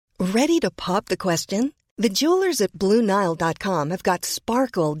Ready to pop the question? The jewelers at BlueNile.com have got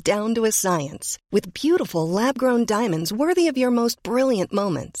sparkle down to a science with beautiful lab-grown diamonds worthy of your most brilliant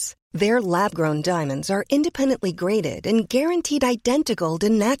moments. Their lab-grown diamonds are independently graded and guaranteed identical to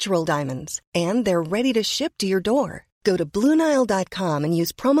natural diamonds, and they're ready to ship to your door. Go to BlueNile.com and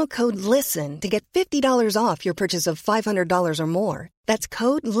use promo code LISTEN to get $50 off your purchase of $500 or more. That's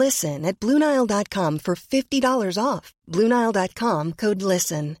code LISTEN at BlueNile.com for $50 off. BlueNile.com, code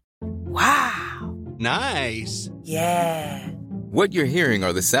LISTEN. Wow. Nice. Yeah. What you're hearing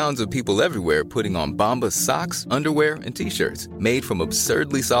are the sounds of people everywhere putting on Bombas socks, underwear, and T-shirts made from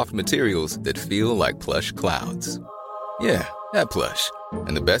absurdly soft materials that feel like plush clouds. Yeah, that plush.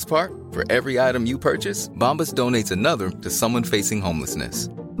 And the best part? For every item you purchase, Bombas donates another to someone facing homelessness.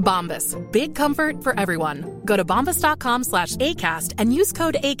 Bombas. Big comfort for everyone. Go to bombas.com/ACAST and use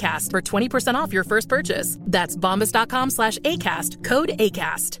code ACAST for 20% off your first purchase. That's bombas.com/ACAST. Code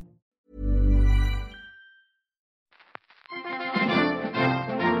ACAST.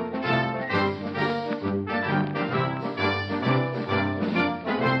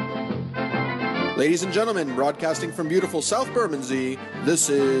 Ladies and gentlemen, broadcasting from beautiful South Bermondsey, this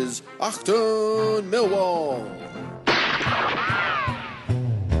is Achtung Millwall.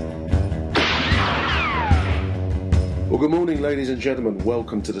 Well, good morning, ladies and gentlemen.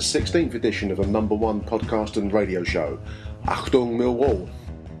 Welcome to the 16th edition of the number one podcast and radio show, Achtung Millwall.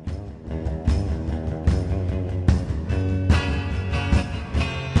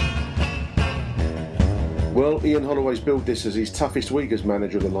 Well, Ian Holloway's billed this as his toughest week as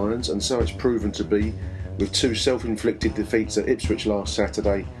manager of the Lions, and so it's proven to be, with two self-inflicted defeats at Ipswich last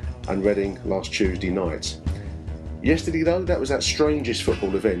Saturday and Reading last Tuesday night. Yesterday, though, that was that strangest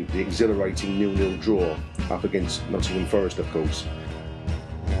football event, the exhilarating 0-0 draw up against Nottingham Forest, of course.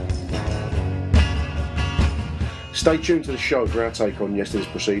 Stay tuned to the show for our take on yesterday's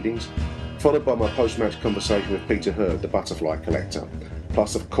proceedings, followed by my post-match conversation with Peter Hurd, the butterfly collector.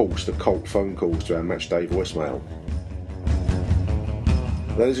 Plus, of course, the cult phone calls to our matchday voicemail.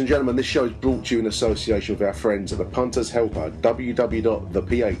 Ladies and gentlemen, this show is brought to you in association with our friends at the Punters Helper,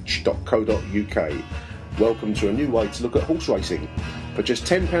 www.theph.co.uk. Welcome to a new way to look at horse racing. For just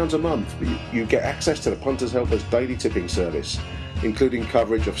 £10 a month, you get access to the Punters Helper's daily tipping service, including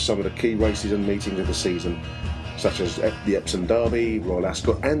coverage of some of the key races and meetings of the season, such as the Epsom Derby, Royal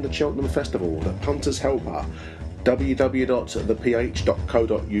Ascot and the Cheltenham Festival. The Punters Helper,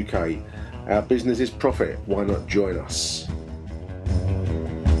 www.theph.co.uk. Our business is profit, why not join us?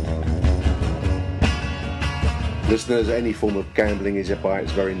 Listeners, any form of gambling is by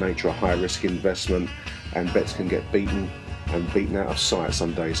its very nature a high risk investment, and bets can get beaten and beaten out of sight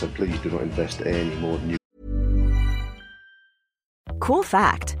some days, so please do not invest any more than you. Cool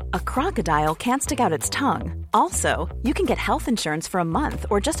fact, a crocodile can't stick out its tongue. Also, you can get health insurance for a month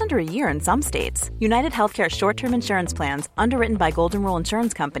or just under a year in some states. United Healthcare short-term insurance plans, underwritten by Golden Rule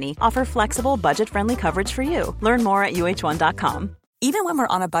Insurance Company, offer flexible, budget-friendly coverage for you. Learn more at uh1.com. Even when we're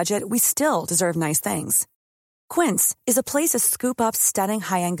on a budget, we still deserve nice things. Quince is a place to scoop up stunning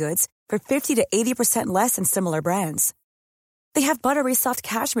high-end goods for 50 to 80% less than similar brands. They have buttery soft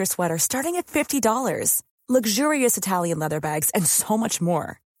cashmere sweaters starting at $50, luxurious Italian leather bags, and so much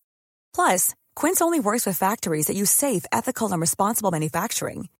more. Plus, Quince only works with factories that use safe, ethical, and responsible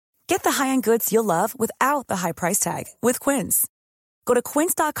manufacturing. Get the high-end goods you'll love without the high price tag with Quince. Go to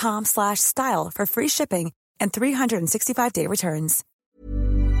quince.com/style for free shipping and 365-day returns.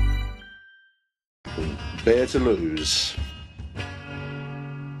 Bear to lose.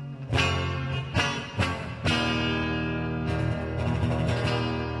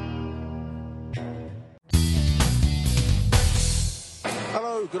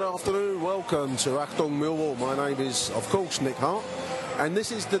 Hello, good afternoon, welcome to Achtung Millwall. My name is, of course, Nick Hart, and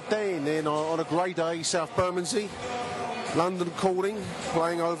this is the Den in on a grey day, South Bermondsey. London calling,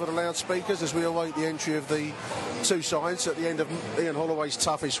 playing over the loudspeakers as we await the entry of the two sides at the end of Ian Holloway's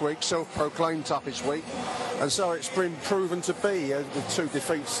toughest week, self-proclaimed toughest week. And so it's been proven to be, with two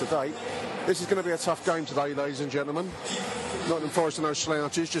defeats to date. This is going to be a tough game today, ladies and gentlemen. Nottingham Forest are no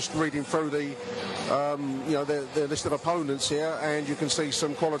slouches, just reading through the their list of opponents here, and you can see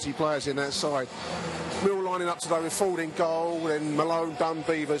some quality players in that side. Mill lining up today with Ford in goal, then Malone, Dunn,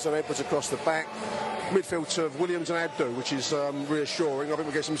 Beavers and Edwards across the back. Midfield of Williams and Abdu, which is reassuring. I think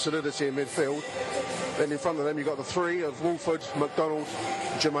we'll get some solidity in midfield. Then in front of them you've got the three of Wolford, McDonald,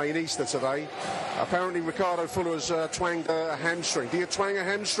 Jermaine Easter today. Apparently Ricardo Fuller's twanged a hamstring. Do you twang a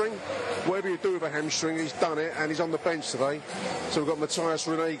hamstring? Whatever you do with a hamstring, he's done it and he's on the bench today. So we've got Matthias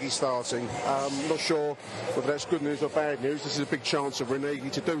Renegi starting. Not sure whether that's good news or bad news. This is a big chance of Renegi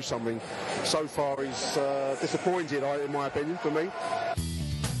to do something. So far he's disappointed, in my opinion, for me.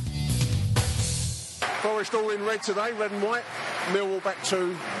 Forest all in red today, red and white. Millwall back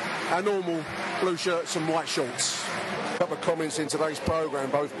to our normal blue shirts and white shorts. A couple of comments in today's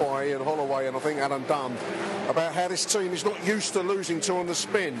programme, both by Ian Holloway and I think Alan Dunn, about how this team is not used to losing two on the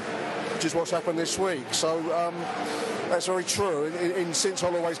spin, which is what's happened this week. So that's very true. Since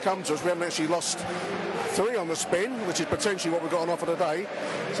Holloway's come to us, we haven't actually lost three on the spin, which is potentially what we've got on offer today.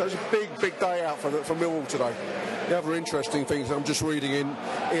 So it's a big day out for Millwall today. The other interesting things I'm just reading in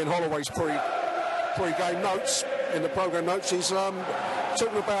Ian Holloway's pre-game notes, in the programme notes, he's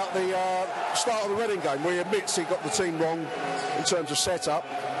talking about the start of the Reading game, where he admits he got the team wrong in terms of setup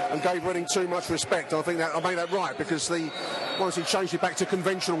and gave Reading too much respect. I think that I made that right, because once he changed it back to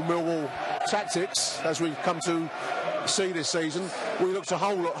conventional Millwall tactics, as we've come to see this season, we looked a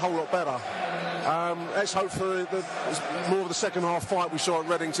whole lot better. Let's hope for more of the second half fight we saw at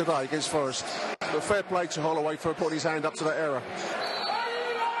Reading today against Forest. But fair play to Holloway for putting his hand up to that error.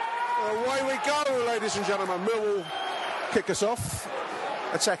 Away we go, ladies and gentlemen. Millwall kick us off,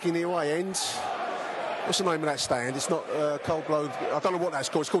 attacking the away end. What's the name of that stand? It's not Cold Blow. I don't know what that's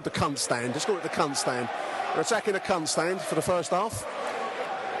called. It's called the cunt stand. Let's call it the cunt stand. We're attacking the cunt stand for the first half.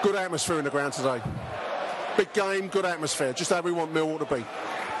 Good atmosphere in the ground today. Big game, good atmosphere. Just how we want Millwall to be.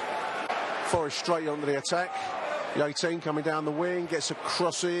 Forest straight onto the attack. The 18 coming down the wing, gets a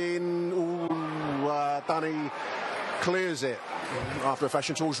cross in. Dunny clears it after a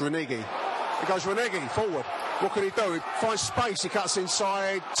fashion towards Renegi. It goes Renegi forward. What can he do? He finds space, he cuts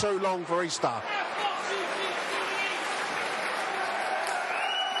inside. Too long for Easter.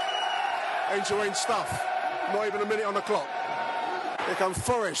 End-to-end stuff. Not even a minute on the clock. Here comes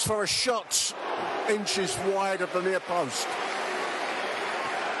Forest for a shot inches wide of the near post.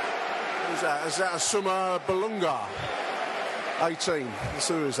 Who's that? Is that Asuma Balunga? 18.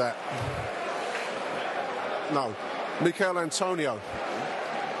 Who is that? No. Mikel Antonio.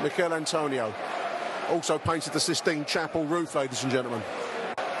 Also painted the Sistine Chapel roof, ladies and gentlemen.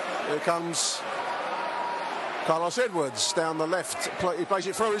 Here comes Carlos Edwards down the left. He plays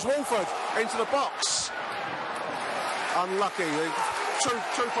it through. Is Wolford into the box. Unlucky. Two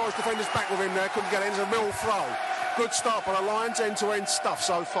Forest defenders back with him there. Couldn't get it. It's a Mill throw. Good start for the Lions. End-to-end stuff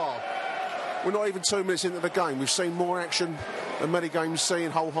so far. We're not even 2 minutes into the game. We've seen more action than many games see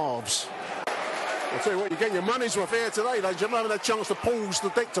in whole halves. I'll tell you what, you're getting your money's worth here today, ladies and gentlemen. I haven't had a chance to pause the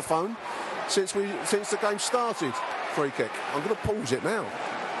dictaphone since the game started. Free kick. I'm going to pause it now.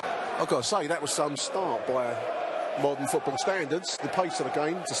 I've got to say, that was some start by modern football standards. The pace of the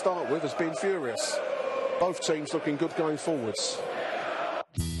game to start with has been furious. Both teams looking good going forwards.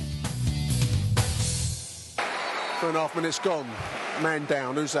 3.5 minutes gone. Man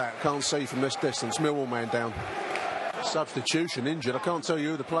down. Who's that? Can't see from this distance. Millwall man down. Substitution, injured. I can't tell you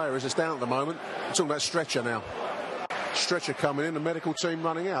who the player is. It's down at the moment. We're talking about Stretcher now. Stretcher coming in, the medical team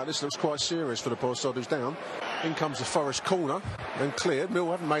running out. This looks quite serious for the poor sod who's down. In comes the Forest corner, then cleared. Mill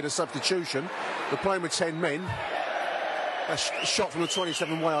haven't made a substitution. They're playing with 10 men. A shot from the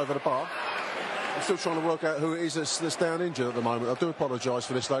 27 way over the bar. I'm still trying to work out who it is that's down injured at the moment. I do apologise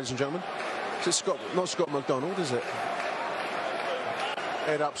for this, ladies and gentlemen. It's not Scott McDonald, is it?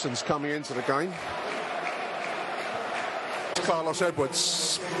 Ed Upson's coming into the game. Carlos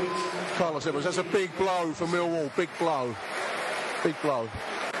Edwards. That's a big blow for Millwall. Big blow.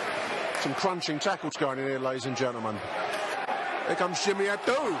 Some crunching tackles going in here, ladies and gentlemen. Here comes Jimmy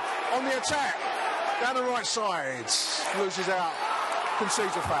Adu on the attack. Down the right side. Loses out.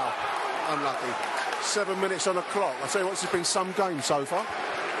 Concedes a foul. Unlucky. 7 minutes on the clock. I tell you what, this has been some game so far.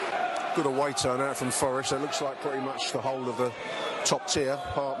 Good away turnout from Forest. It looks like pretty much the whole of the top tier,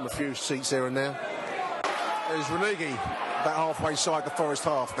 apart from a few seats here and there. There's Renegi, about halfway side the Forest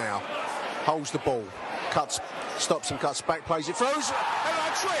half now. Holds the ball, stops and cuts back, plays it, throws. Hello,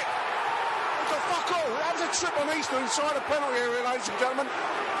 trip! What the fuck all? That was a trip on Easter inside a penalty area, ladies and gentlemen.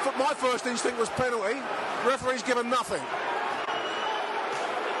 My first instinct was penalty. Referee's given nothing.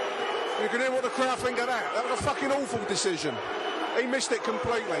 You can hear what the crowd think of that. That was a fucking awful decision. He missed it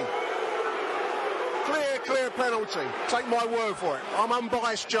completely. Clear penalty. Take my word for it. I'm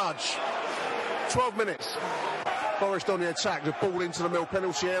unbiased judge. 12 minutes. Forest on the attack. The ball into the Mill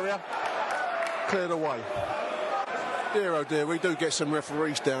penalty area. Cleared away. Dear oh dear, we do get some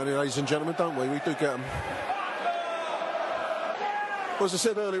referees down here, ladies and gentlemen, don't we? We do get them. Well, as I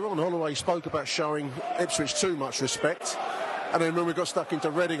said earlier on, Holloway spoke about showing Ipswich too much respect. And then when we got stuck into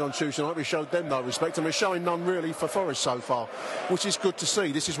Reading on Tuesday night, we showed them no respect, and we're showing none really for Forest so far, which is good to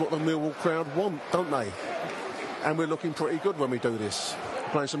see. This is what the Millwall crowd want, don't they? And we're looking pretty good when we do this.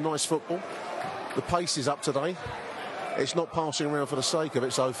 We're playing some nice football. The pace is up today. It's not passing around for the sake of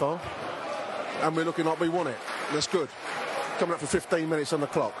it so far. And we're looking like we want it. That's good. Coming up for 15 minutes on the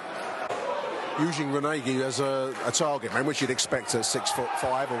clock. using Renegi as a target man, which you'd expect at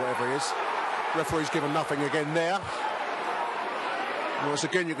 6'5" or whatever he is. Referee's given nothing again there. Once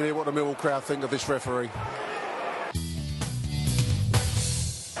again, you can hear what the Millwall crowd think of this referee.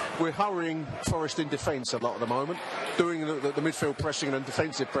 We're hurrying Forest in defence a lot at the moment, doing the midfield pressing and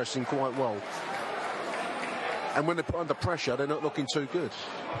defensive pressing quite well. And when they're put under pressure, they're not looking too good.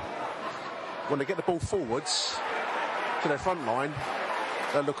 When they get the ball forwards to their front line,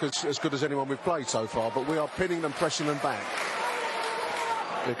 they look as good as anyone we've played so far, but we are pinning them, pressing them back.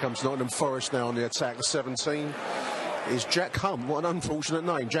 Here comes Nottingham Forest now on the attack. The 17 is Jack Hunt. What an unfortunate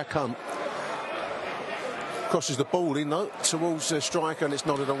name, Jack Hunt. Crosses the ball in though towards the striker, and it's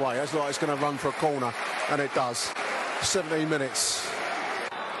nodded away. It's like it's going to run for a corner, and it does. 17 minutes.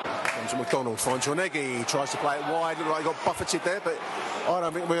 Comes McDonald, finds Renegi, tries to play it wide. Looked like he got buffeted there, but I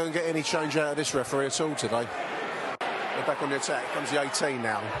don't think we're going to get any change out of this referee at all today. They're back on the attack. Comes the 18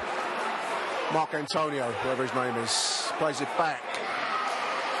 now. Mark Antonio, whatever his name is, plays it back.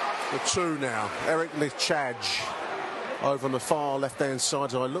 The 2 now. Eric Lichaj over on the far left-hand side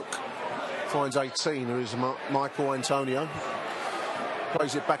as I look. Finds 18, who is Michael Antonio.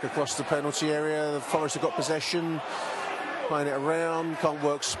 Plays it back across the penalty area. The Forest have got possession. Playing it around. Can't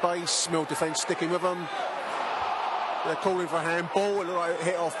work space. Mill defence sticking with them. They're calling for a handball. It looked like it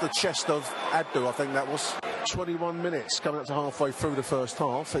hit off the chest of Abdu, I think that was. 21 minutes coming up to halfway through the first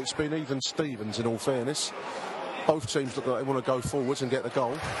half. It's been even Stevens in all fairness. Both teams look like they want to go forwards and get the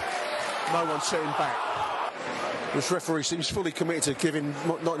goal. No one sitting back. This referee seems fully committed to giving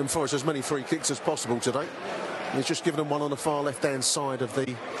Nottingham Forest as many free kicks as possible today. He's just given them one on the far left-hand side of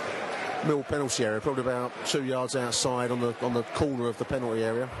the Mill penalty area, probably about 2 yards outside on the corner of the penalty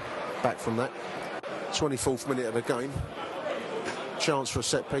area. Back from that. 24th minute of the game. Chance for a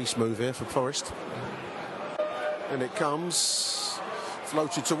set-piece move here for Forest. And it comes.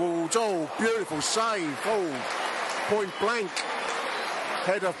 Floated towards. Oh, beautiful save. Oh, point blank.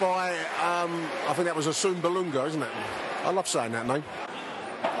 Header by, I think that was Asum Balunga, isn't it? I love saying that name.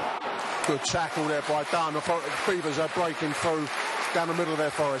 Good tackle there by Dunn. The Beavers are breaking through down the middle of their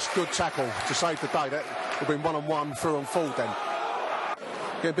Forest. Good tackle to save the day. That would have been 1-on-1 through and full then.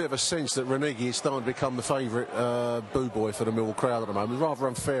 Get a bit of a sense that Renegi is starting to become the favourite boo boy for the Millwall crowd at the moment. Rather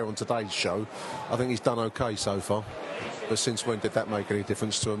unfair on today's show. I think he's done okay so far. But since when did that make any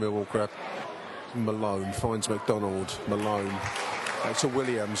difference to a Millwall crowd? Malone finds McDonald. Malone. Back to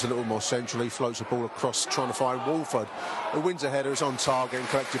Williams, a little more centrally, floats the ball across, trying to find Walford, who wins a header, is on target and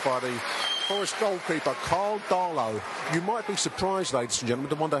collected by the Forest goalkeeper, Carl Darlow. You might be surprised, ladies and gentlemen,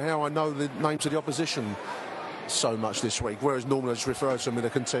 to wonder how I know the names of the opposition so much this week, whereas normally I just refer to them in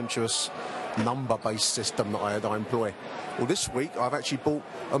a contemptuous number-based system that I employ. Well, this week I've actually bought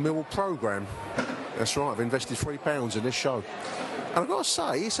a Millwall programme. That's right, I've invested £3 in this show. And I've got to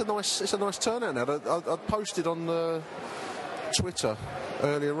say, it's a nice turnout now. I posted on Twitter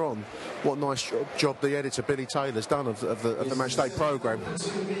earlier on what nice job the editor Billy Taylor's done of the Matchday programme.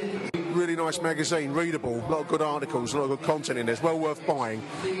 Really nice magazine, readable, a lot of good articles, a lot of good content in there. It's well worth buying.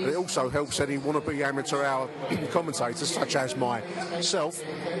 And it also helps any wannabe amateur hour commentators such as myself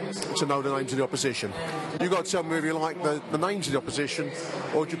to know the names of the opposition. You've got to tell me if you like the names of the opposition,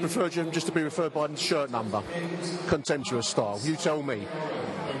 or do you prefer them just to be referred by the shirt number, contemptuous style? You tell me.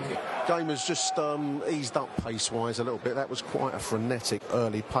 Game has just eased up pace-wise a little bit. That was quite a frenetic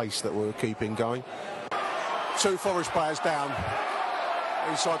early pace that we were keeping going. 2 Forest players down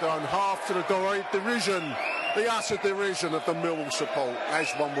inside their own half to the door. Derision, the utter derision of the Millwall support, as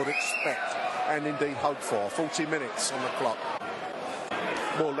one would expect and indeed hope for. 40 minutes on the clock.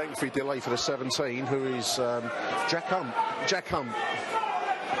 More lengthy delay for the 17, who is Jack Hunt. Jack Hunt.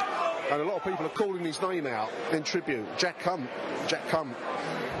 And a lot of people are calling his name out in tribute. Jack Hunt. Jack Hunt.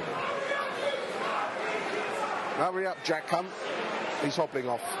 Hurry up, Jack Hunt. He's hobbling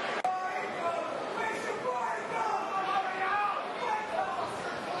off.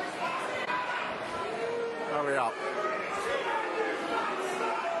 Hurry up.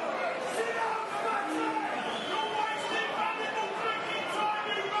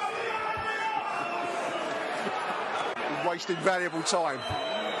 Wasting valuable time.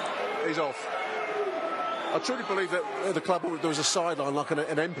 He's off. I truly believe that at the club there was a sideline, like an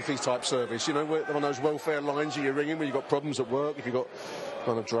empathy type service, you know, on those welfare lines that you're ringing when you've got problems at work, if you've got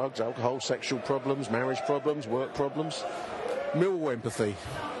kind of drugs, alcohol, sexual problems, marriage problems, work problems. Millwall empathy.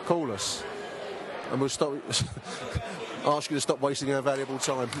 Call us. And we'll stop ask you to stop wasting our valuable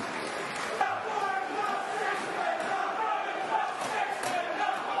time.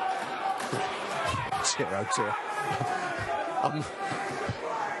 Dear, oh dear.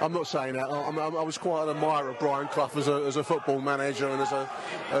 I'm not saying that. I was quite an admirer of Brian Clough as a football manager and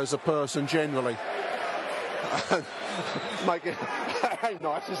as a person generally. Make it ain't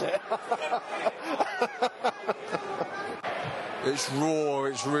nice, is it? It's raw,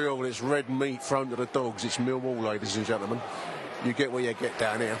 it's real, it's red meat thrown to the dogs. It's Millwall, ladies and gentlemen. You get what you get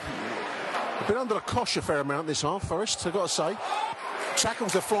down here. I've been under the cosh a fair amount this half, Forest, I've got to say.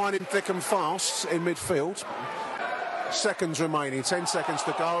 Tackles are flying in thick and fast in midfield. Seconds remaining, 10 seconds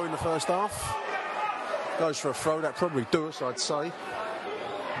to go in the first half. Goes for a throw, that'd probably do us, I'd say.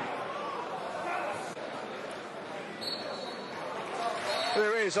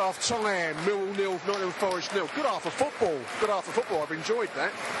 There it is, half time. Millwall 0, Nottingham Forest 0. Good half of football. Good half of football. I've enjoyed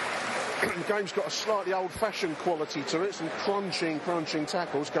that. The game's got a slightly old-fashioned quality to it. Some crunching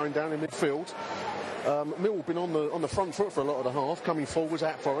tackles going down in midfield. Millwall been on the front foot for a lot of the half, coming forwards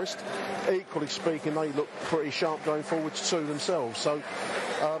at Forest. Equally speaking, they look pretty sharp going forwards too themselves. So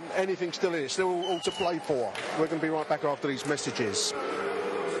anything still in it, still all to play for. We're going to be right back after these messages.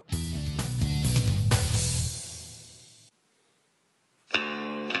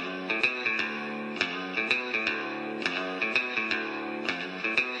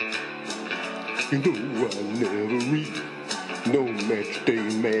 You know I never read no Match Day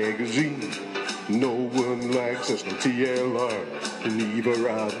magazine. No one likes us on TLR, neither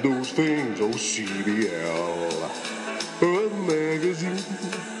are those things, oh CBL, a magazine.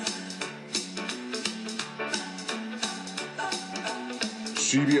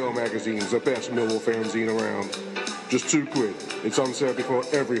 CBL magazine's the best Millwall fanzine around. Just £2. It's on sale before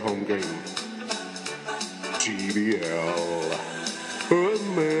every home game. CBL, a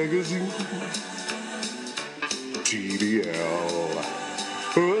magazine. CBL,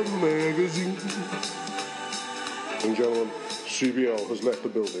 a magazine. Ladies and gentlemen, CBL has left the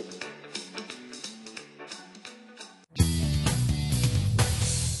building.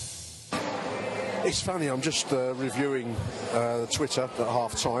 It's funny, I'm just reviewing Twitter at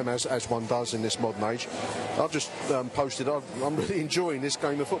half-time, as one does in this modern age. I've just posted, I'm really enjoying this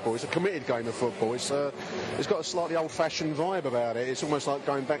game of football. It's a committed game of football. It's got a slightly old-fashioned vibe about it. It's almost like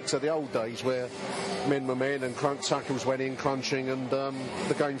going back to the old days where men were men and tackles went in, crunching, and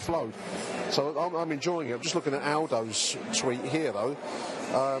the game flowed. So I'm enjoying it. I'm just looking at Aldo's tweet here, though.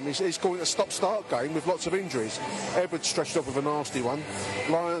 He's calling it a stop-start game with lots of injuries. Edwards stretched off with a nasty one.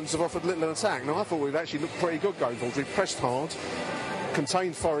 Lions have offered little in attack. Now, I thought we've actually looked pretty good going forward. We've pressed hard,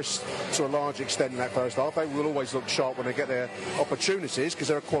 contained Forest to a large extent in that first half. They will always look sharp when they get their opportunities because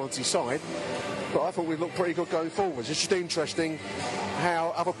they're a quality side. But I thought we've looked pretty good going forwards. It's just interesting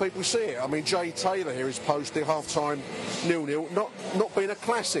how other people see it. I mean, Jay Taylor here is posting half-time 0-0, not being a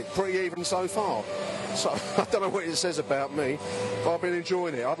classic, pretty even so far. So I don't know what it says about me, but I've been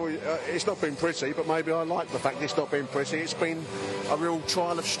enjoying it. It's not been pretty, but maybe I like the fact it's not been pretty. It's been a real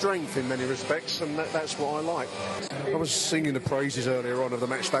trial of strength in many respects, and that's what I like. I was singing the praises earlier on of the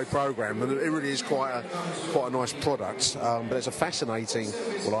Matchday programme, and it really is quite a nice product. But there's a fascinating,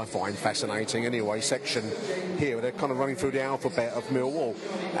 well, I find fascinating anyway, section here. They're kind of running through the alphabet of Millwall,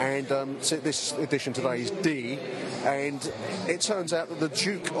 and this edition today is D, and it turns out that the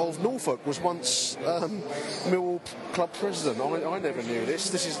Duke of Norfolk was once Millwall club president. I never knew this.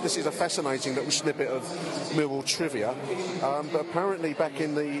 This is a fascinating little snippet of Millwall trivia. But apparently back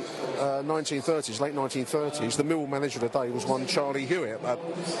in the 1930s, late 1930s, the Millwall manager of the day was one Charlie Hewitt,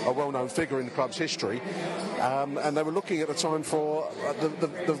 a well-known figure in the club's history. And they were looking at the time for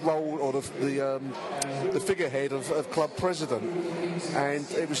the role or the figurehead of club president. And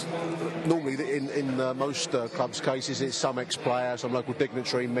it was normally in most clubs' cases, it's some ex-player, some local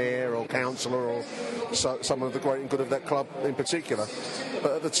dignitary, mayor or councillor, or someone of the great and good of that club in particular.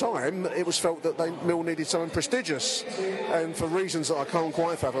 But at the time, it was felt that Mill needed someone prestigious, and for reasons that I can't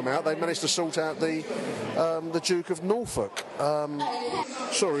quite fathom out, they managed to sort out the Duke of Norfolk.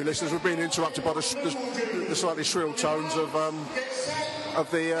 Sorry, listeners, we're being interrupted by the slightly shrill tones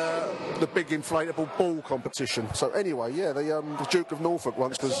of the big inflatable ball competition. So anyway, yeah, the Duke of Norfolk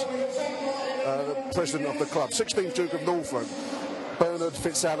once was the president of the club. 16th Duke of Norfolk, Bernard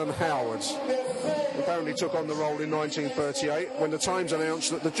Fitzallen Howard, apparently took on the role in 1938 when the Times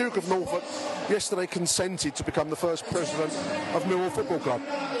announced that the Duke of Norfolk yesterday consented to become the first president of Millwall Football Club.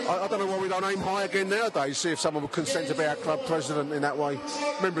 I don't know why we don't aim high again nowadays, see if someone would consent to be our club president in that way.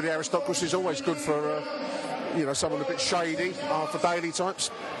 Remember, the aristocracy is always good for someone a bit shady, Arthur Daly types.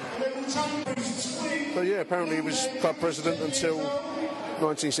 So yeah, apparently he was club president until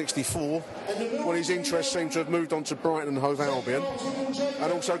 1964, when his interests seem to have moved on to Brighton and Hove Albion,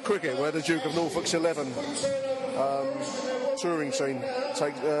 and also cricket, where the Duke of Norfolk's 11 touring scene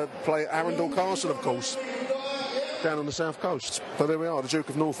play at Arundel Castle, of course. down on the south coast. But there we are, the Duke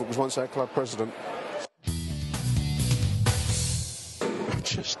of Norfolk was once our club president.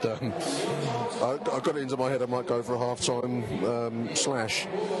 Just, I got it into my head I might go for a half-time slash,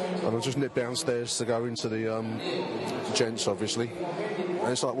 and I just nipped downstairs to go into the gents, obviously, and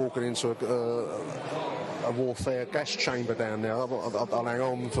it's like walking into a warfare gas chamber down there. I'll hang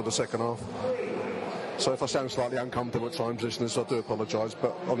on for the second half. So if I sound slightly uncomfortable at times, listeners, I do apologise,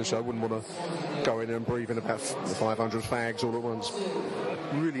 but honestly I wouldn't want to go in and breathe in about 500 fags all at once.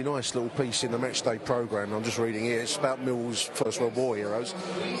 Really nice little piece in the matchday programme I'm just reading here. It's about Mill's First World War heroes.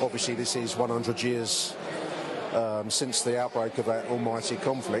 Obviously this is 100 years since the outbreak of that almighty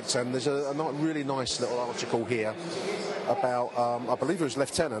conflict, and there's a really nice little article here about, I believe it was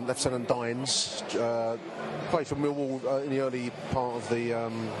Lieutenant Dines, played for Millwall in the early part of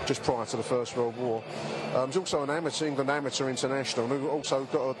the, just prior to the First World War. He's also an amateur, England amateur international, who also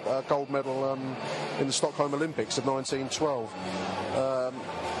got a gold medal in the Stockholm Olympics of 1912.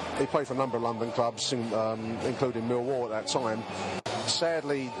 He played for a number of London clubs, including Millwall at that time.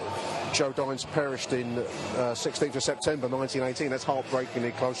 Sadly, Joe Dines perished in 16th of September 1918. That's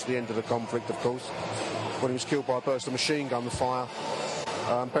heartbreakingly close to the end of the conflict, of course, when he was killed by a burst of machine gun fire.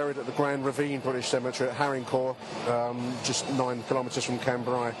 Buried at the Grand Ravine British Cemetery at Haringcourt, just 9 kilometres from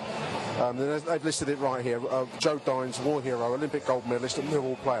Cambrai. They've listed it right here. Joe Dines, war hero, Olympic gold medalist, and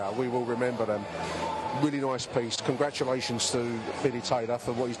Millwall player. We will remember them. Really nice piece. Congratulations to Billy Taylor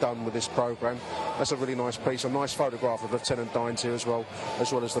for what he's done with this programme. That's a really nice piece. A nice photograph of Lieutenant Dines here as well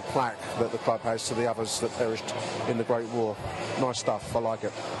as the plaque that the club has to the others that perished in the Great War. Nice stuff. I like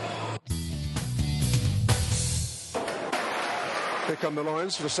it. Here come the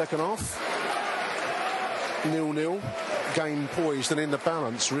Lions for the second half. 0-0. Game poised and in the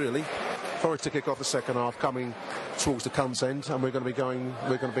balance, really. Forest to kick off the second half, coming towards the Cunts end, and we're going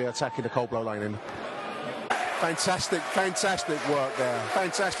to be attacking the Coldblow Lane end. Fantastic work there.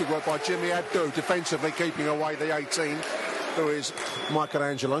 Fantastic work by Jimmy Abdou, defensively keeping away the 18, who is Mark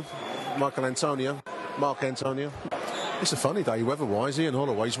Antonio. It's a funny day weather-wise. Ian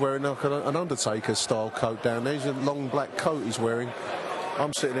Holloway's wearing an Undertaker-style coat down there. He's a long black coat he's wearing.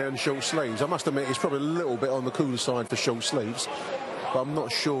 I'm sitting there in short sleeves. I must admit it's probably a little bit on the cooler side for short sleeves, but I'm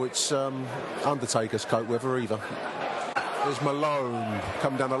not sure it's Undertaker's coat weather either. There's Malone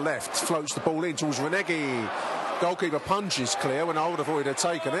coming down the left, floats the ball in towards Reneghi. Goalkeeper punches clear when I would have already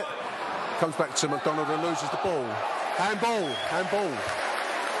taken it. Comes back to McDonald and loses the ball. Handball.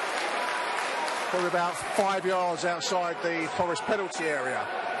 Probably about 5 yards outside the Forest penalty area.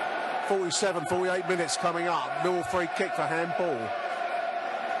 48 minutes coming up. Mill free kick for handball.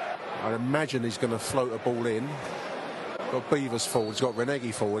 I'd imagine he's going to float a ball in. Got Beavers forward, he's got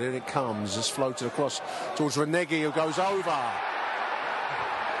Reneghi forward, in it comes, it's floated across towards Reneghi, who goes over.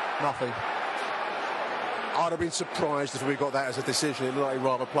 Nothing. I'd have been surprised if we got that as a decision. It looked like he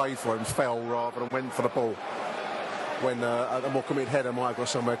rather played for him, fell rather than went for the ball. When a more committed header might have got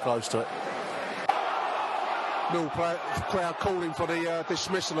somewhere close to it. Mill crowd calling for the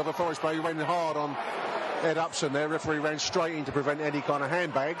dismissal of a Forest player who ran hard on Ed Upson there. Referee ran straight in to prevent any kind of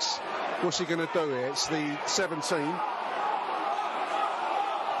handbags. What's he going to do here? It's the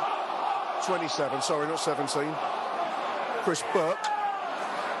 27, sorry, not 17. Chris Burke.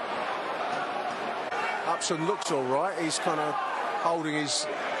 Upson looks all right. He's kind of holding his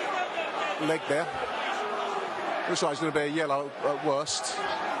leg there. Looks like it's going to be a yellow at worst.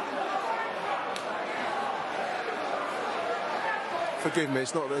 Forgive me,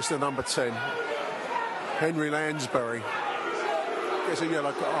 it's the number 10. Henry Lansbury gets a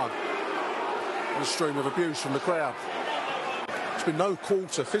yellow card. And a stream of abuse from the crowd. There's been no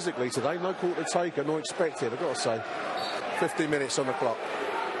quarter physically today, no quarter taken nor expected, I've got to say. 50 minutes on the clock.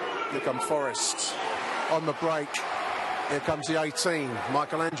 Here comes Forrest on the break. Here comes the 18,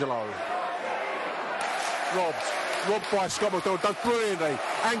 Michelangelo. Robbed by Scott McDonald, does brilliantly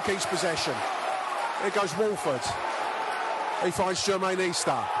and keeps possession. Here goes Walford. He finds Jermaine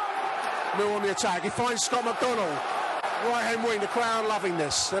Easter. Mill on the attack. He finds Scott McDonald. Right hand wing, the crowd loving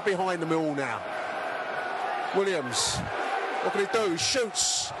this. They're behind the Mill now. Williams. What can he do? He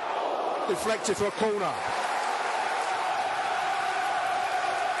shoots. Deflected for a corner.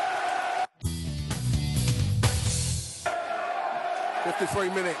 "53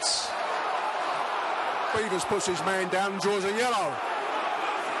 minutes. Beavers puts his man down and draws a yellow.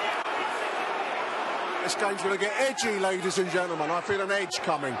 This game's going to get edgy, ladies and gentlemen. I feel an edge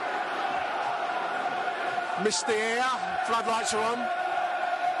coming. Missed the air. Floodlights are on.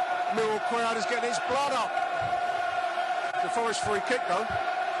 Mill crowd is getting its blood up. The Forest free kick, though.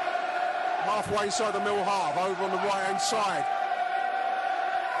 Halfway inside the Mill half, over on the right-hand side.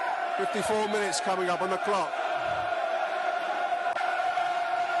 54 minutes coming up on the clock.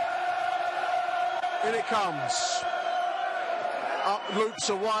 In it comes. Up, loops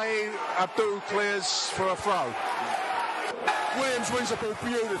away. Abdul clears for a throw. Williams wins the ball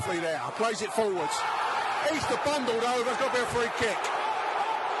beautifully there. Plays it forwards. Easter bundled over. It's got to be a free kick.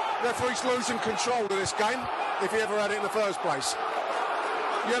 Referee's losing control of this game, if he ever had it in the first place.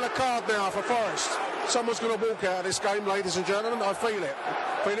 Yellow card now for Forest. Someone's going to walk out of this game, ladies and gentlemen. I feel it.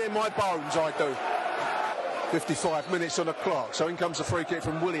 Feel it in my bones, I do. 55 minutes on the clock. So in comes the free kick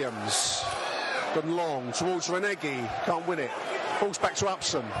from Williams. Good long towards Renegi. Can't win it. Ball's back to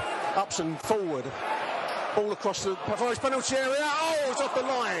Upson. Upson forward. Ball across the Forest penalty area. Oh, it's off the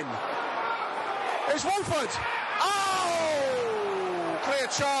line. It's Wolford. Oh! Clear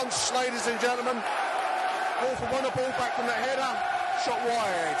chance, ladies and gentlemen. Wolford won the ball back from the header. Shot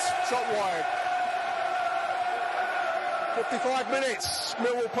wide. Shot wide. 55 minutes.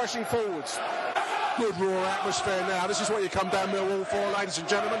 Millwall pressing forwards. Good raw atmosphere now. This is what you come down Millwall for, ladies and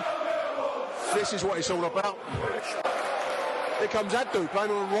gentlemen. This is what it's all about. Here comes Abdu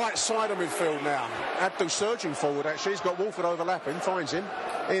playing on the right side of midfield now. Abdu surging forward, actually. He's got Wolford overlapping, finds him.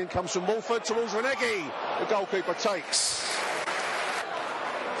 In comes from Wolford towards Renegi. The goalkeeper takes.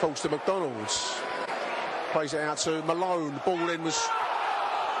 Falls to McDonald's. Plays it out to Malone. Ball in was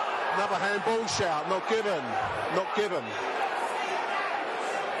another handball shout. Not given. Not given.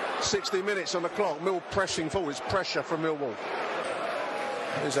 60 minutes on the clock. Mill pressing forward. It's pressure from Millwall.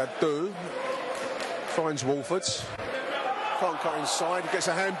 Here's Abdu. Finds Wolford. Can't cut inside. He gets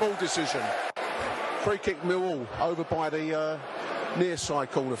a handball decision. Free kick Millwall over by the near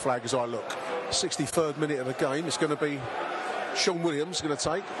side corner flag as I look. 63rd minute of the game. It's going to be Sean Williams going to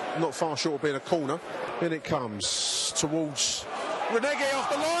take. Not far short of being a corner. In it comes towards Renegi off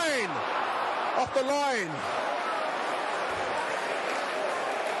the line. Off the line.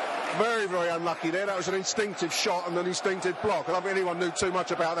 Very, very unlucky there. That was an instinctive shot and an instinctive block. I don't think anyone knew too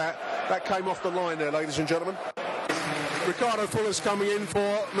much about that. That came off the line there, ladies and gentlemen. Ricardo Fuller's coming in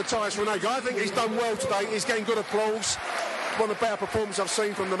for Matthias Renegi. I think he's done well today. He's getting good applause. One of the better performances I've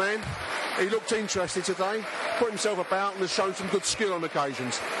seen from the man. He looked interested today, put himself about and has shown some good skill on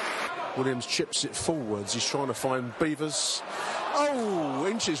occasions. Williams chips it forwards. He's trying to find Beavers. Oh,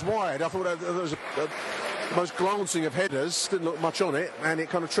 inches wide. I thought that was the most glancing of headers. Didn't look much on it, and it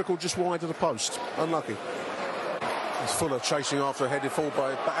kind of trickled just wide of the post. Unlucky. It's Fuller chasing after a headed forward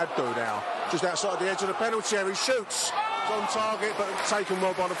by Abdu now. Just outside the edge of the penalty area. He shoots. It's on target, but taken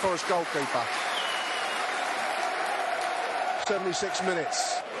well by the Forest goalkeeper. 76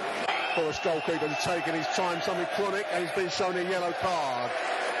 minutes. Forest goalkeeper has taken his time, something chronic, and he's been shown a yellow card.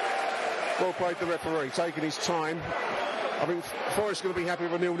 Well played the referee, taking his time. I think Forest going to be happy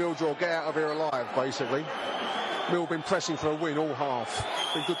with a 0-0 draw. Get out of here alive, basically. Mill been pressing for a win all half.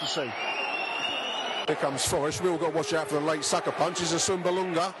 Been good to see. Here comes Forest. Mill got to watch out for the late sucker punch. It's a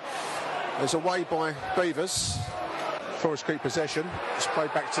Sumbalunga. There's away by Beavers. Forest keep possession. It's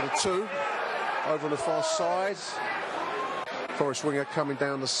played back to the 2. Over on the far side. Forest winger coming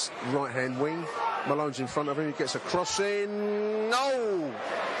down the right-hand wing. Malone's in front of him. He gets a cross in. No!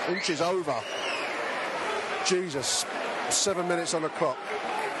 Inches over. Jesus. 7 minutes on the clock.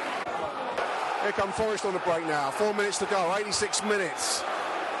 Here come Forest on the break now. 4 minutes to go. 86 minutes.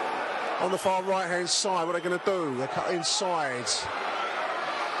 On the far right-hand side, what are they going to do? They cut inside.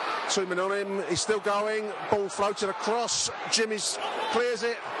 2 men on him. He's still going. Ball floated across. Jimmy's clears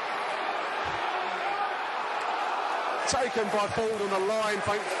it. Taken by Ford on the line.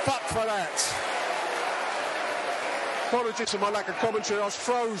 Thank fuck for that. Apologies for my lack of commentary. I was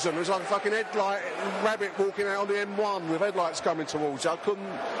frozen. It was like a fucking headlight rabbit walking out on the M1 with headlights coming towards you. I couldn't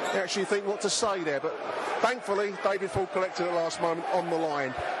actually think what to say there, but thankfully David Ford collected at the last moment on the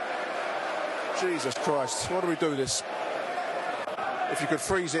line. Jesus Christ, why do we do this? If you could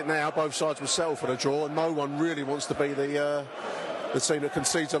freeze it now, both sides would settle for the draw, and no one really wants to be the team that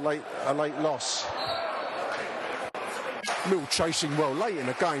concedes a late loss. Mill chasing well late in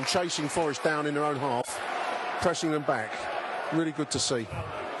the game, chasing Forest down in their own half, pressing them back. Really good to see.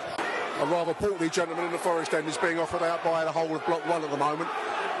 A rather portly gentleman in the Forest end is being offered out by the whole of Block 1 at the moment.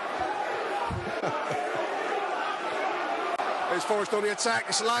 There's Forest on the attack.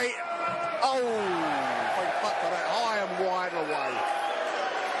 It's late. Oh, thank fuck for that. High and wide away.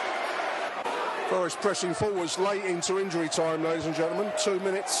 Forest pressing forwards late into injury time, ladies and gentlemen. 2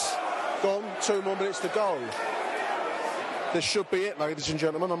 minutes gone. 2 more minutes to go. This should be it, ladies and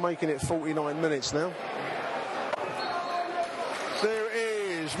gentlemen. I'm making it 49 minutes now. There it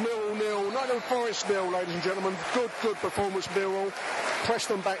is. Millwall 0. Not a Forest 0, ladies and gentlemen. Good performance, Millwall. Pressed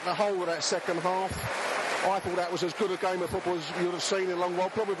them back the whole of that second half. I thought that was as good a game of football as you would have seen in a long while.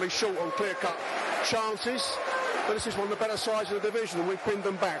 Probably short on clear-cut chances. but this is one of the better sides of the division, and we've pinned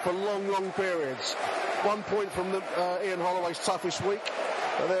them back for long, long periods. 1 point from Ian Holloway's toughest week,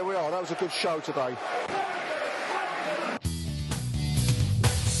 but there we are. That was a good show today.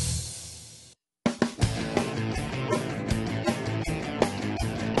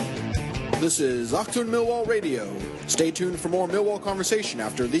 This is Achtung Millwall Radio. Stay tuned for more Millwall conversation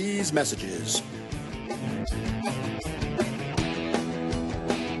after these messages.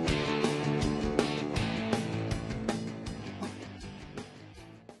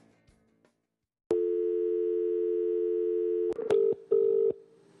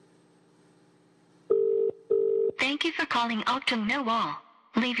 Thank you for calling Achtung Millwall.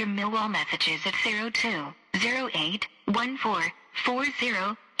 Leave your Millwall messages at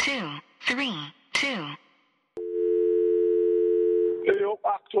 02-08-14-402-32. Hey up,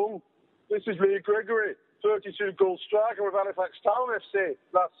 Achtung. This is Lee Gregory, 32-goal striker with Halifax Town FC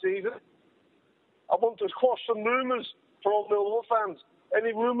last season. I want to quash some rumours for all Millwall fans.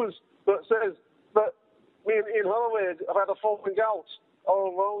 Any rumours that says that me and Ian Holloway have had a falling out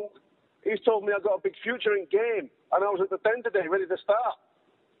all wrong. He's told me I've got a big future in game, and I was at the Den today, ready to start.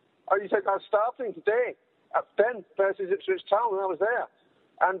 And he said I was starting today at Den versus Ipswich Town, and I was there.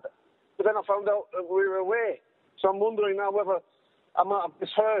 But then I found out that we were away. So I'm wondering now whether I might have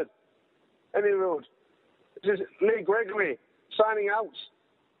misheard any road. This is Lee Gregory signing out.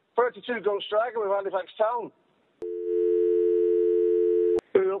 32-goal striker with Halifax Town.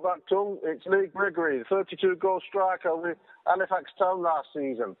 Up that tongue, it's Lee Gregory, 32-goal striker with Halifax Town last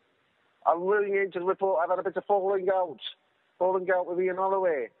season. I'm really into the report. I've had a bit of falling out with Ian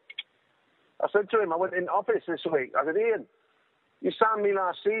Holloway. I said to him, I went in office this week. I said, Ian, you signed me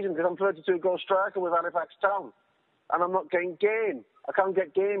last season because I'm 32-goal striker with Halifax Town, and I'm not getting game. I can't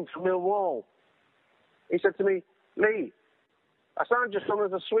get game from Millwall. He said to me, Lee, I signed your son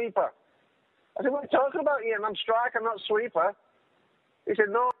as a sweeper. I said, what are you talking about, Ian? I'm striker, not sweeper. He said,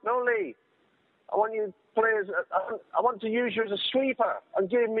 no, Lee. I want you players. I want to use you as a sweeper and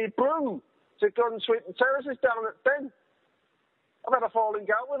give me broom to go and sweep the terraces down at Den. I've had a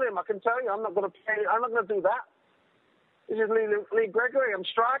falling out with him. I can tell you, I'm not going to do that. This is Lee Gregory. I'm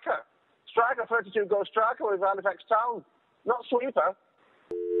striker, 32-goal striker with Halifax Town, not sweeper.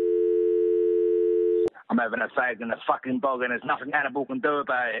 I'm having a fag in the fucking bog, and there's nothing Hannibal can do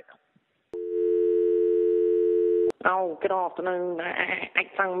about it. Oh, good afternoon.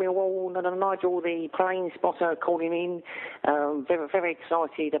 Achtung Millwall, Nigel, the plane spotter, calling in. Very, very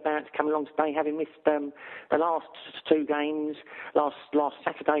excited about coming along today, having missed the last two games. Last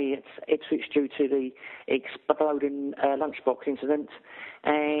Saturday at Ipswich due to the exploding lunchbox incident,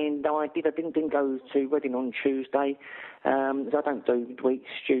 and I didn't go to Reading on Tuesday. I don't do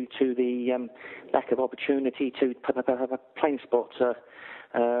weeks due to the lack of opportunity to have a plane spot.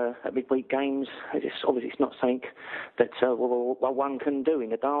 At midweek games, obviously it's not something that one can do in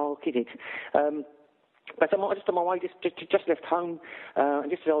the dark, is it? But I'm just on my way, just left home,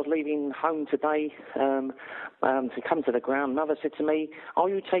 and just as I was leaving home today to come to the ground, Mother said to me, are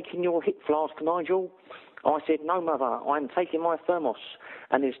you taking your hip flask, Nigel? I said, no, Mother, I'm taking my thermos,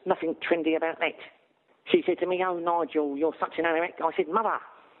 and there's nothing trendy about that. She said to me, oh, Nigel, you're such an anorak. I said, Mother,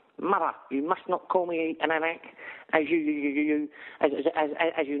 you must not call me an anorak. As you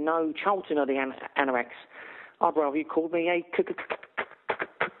know, Charlton are the anoraks. I'd rather you called me a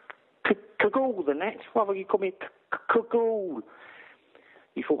cagoule than that. Rather you called me a cagoule.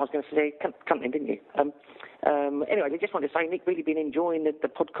 You thought I was going to say something, didn't you? Anyway, I just wanted to say, Nick, really been enjoying the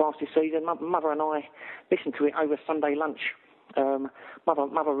podcast this season. Mother and I listened to it over Sunday lunch.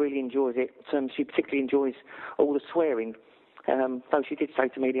 Mother really enjoys it. She particularly enjoys all the swearing. Though she did say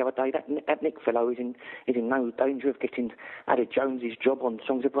to me the other day that Nick fellow is in no danger of getting Added Jones's job on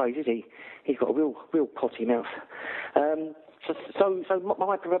Songs of Praise, is he? He's got a real potty mouth. So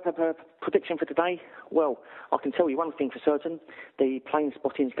my prediction for today, well, I can tell you one thing for certain: the plane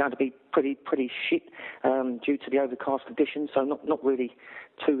spotting is going to be pretty shit due to the overcast conditions. So not really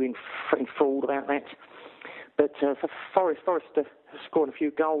too enthralled about that. But for Forest to scoring a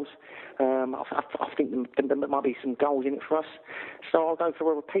few goals, I think there might be some goals in it for us. So I'll go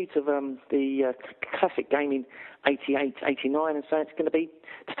for a repeat of the classic game in 88-89 and say it's going to be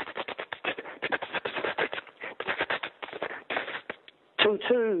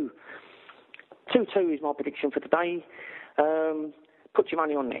 2-2. 2-2 is my prediction for today. Put your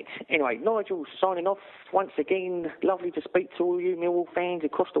money on that. Anyway, Nigel signing off once again. Lovely to speak to all you Millwall fans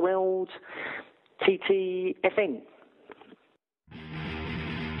across the world. TTFN.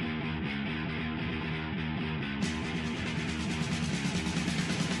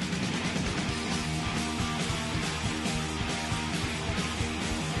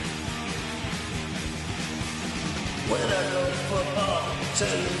 When I go to football,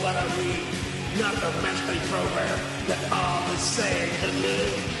 tell you what I read. Not the matchday program that all is saying to me.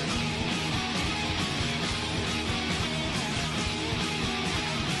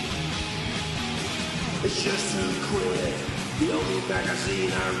 It's just too quick. The only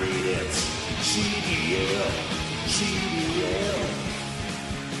magazine I read, it's GBL, GBL,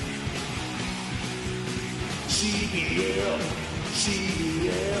 GBL,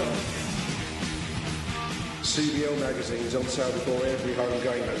 GBL. CBL magazine is on sale before every home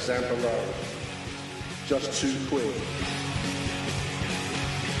game at Zampa Road. Just £2.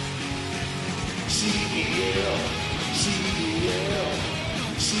 GBL, GBL,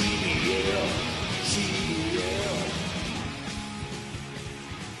 GBL, GBL.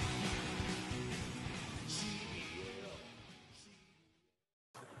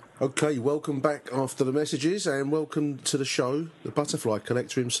 Okay, welcome back after the messages, and welcome to the show, the Butterfly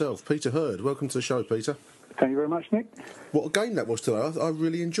Collector himself, Peter Hurd. Welcome to the show, Peter. Thank you very much, Nick. What a game that was today. I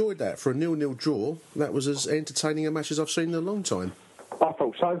really enjoyed that. For a 0-0 draw, that was as entertaining a match as I've seen in a long time. I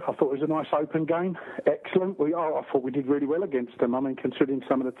thought so. I thought it was a nice open game. Excellent. I thought we did really well against them. I mean, considering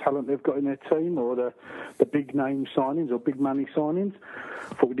some of the talent they've got in their team, or the big name signings or big money signings,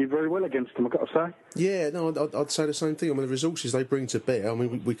 I thought we did very well against them, I've got to say. Yeah, no, I'd say the same thing. I mean, the resources they bring to bear, I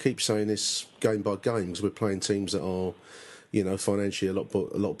mean, we keep saying this game by game because we're playing teams that are, you know, financially a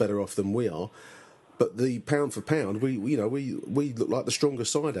lot better off than we are. But the pound for pound, we look like the stronger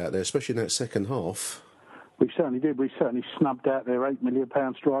side out there, especially in that second half. We certainly did. We certainly snubbed out their £8 million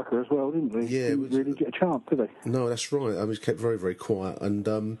striker as well, didn't we? Yeah, didn't really get a chance, did they? No, that's right. I mean, he's kept very, very quiet.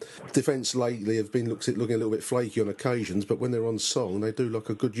 And defence lately have been looking a little bit flaky on occasions, but when they're on song, they do look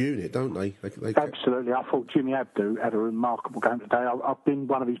a good unit, don't they? Absolutely. I thought Jimmy Abdu had a remarkable game today. I've been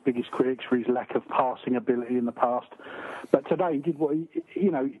one of his biggest critics for his lack of passing ability in the past, but today he did what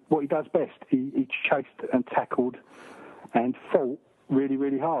he does best. He chased and tackled and fought really,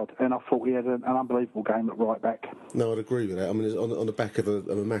 really hard, and I thought he had an unbelievable game at right back. No, I'd agree with that. I mean, on the back of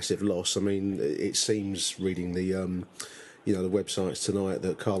a massive loss, I mean, it seems, reading the the websites tonight,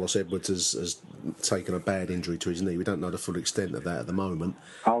 that Carlos Edwards has taken a bad injury to his knee. We don't know the full extent of that at the moment.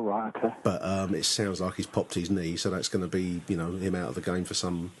 Oh, right, okay. But it sounds like he's popped his knee, so that's going to be, him out of the game for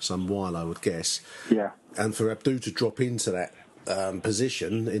some while, I would guess. Yeah. And for Abdu to drop into that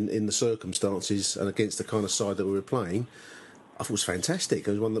position in the circumstances and against the kind of side that we were playing, I thought it was fantastic.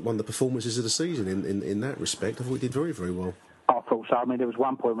 It was one of the performances of the season in that respect. I thought he did very, very well. I thought so. I mean, there was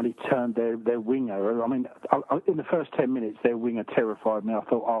one point when he turned their winger. I mean, in the first 10 minutes, their winger terrified me. I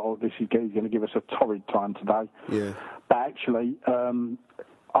thought, he's going to give us a torrid time today. Yeah. But actually,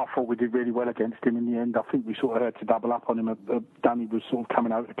 I thought we did really well against him in the end. I think we sort of had to double up on him. Dunny was sort of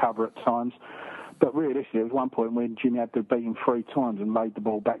coming over to cover at times. But realistically, there was one point when Jimmy had to beat him 3 times and laid the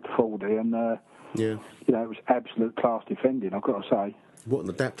ball back to Fordy, and yeah, it was absolute class defending, I've got to say. What an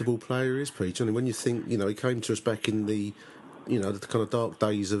adaptable player he is, Peter. I mean, when you think, he came to us back in the, the kind of dark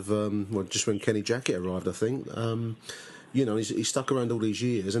days of, just when Kenny Jackett arrived, I think. He's stuck around all these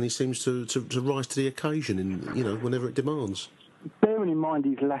years, and he seems to rise to the occasion, whenever it demands. Bearing in mind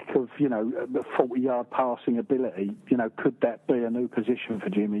his lack of, the 40-yard passing ability, could that be a new position for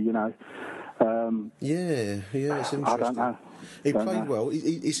Jimmy, Yeah, it's interesting. I don't know. He played well.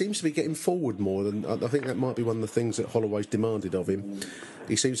 He seems to be getting forward more than... I think that might be one of the things that Holloway's demanded of him.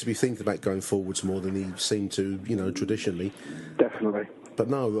 He seems to be thinking about going forwards more than he seemed to, traditionally. Definitely. But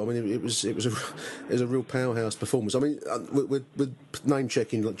no, I mean, it was a real powerhouse performance. I mean, with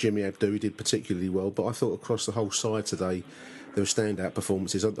name-checking like Jimmy Abdu, he did particularly well, but I thought across the whole side today, there were standout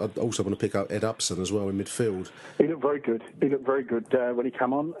performances. I also want to pick up Ed Upson as well in midfield. He looked very good. When he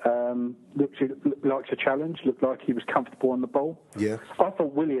came on. Looked like a challenge. Looked like he was comfortable on the ball. Yeah. I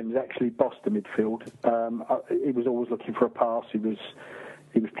thought Williams actually bossed the midfield. He was always looking for a pass. He was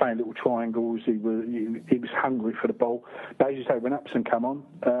playing little triangles. He was hungry for the ball. But as you say, when Upson come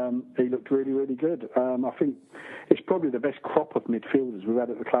on, he looked really, really good. I think it's probably the best crop of midfielders we've had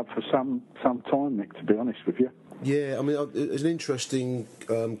at the club for some time, Nick, to be honest with you. Yeah, I mean, there's an interesting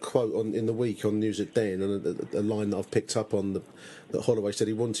quote in the week on News at Den, and a line that I've picked up on that Holloway said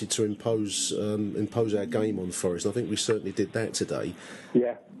he wanted to impose our game on Forest. And I think we certainly did that today.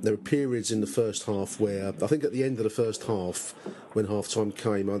 Yeah. There were periods in the first half where, I think at the end of the first half, when half-time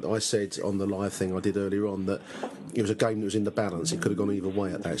came, I said on the live thing I did earlier on that it was a game that was in the balance. It could have gone either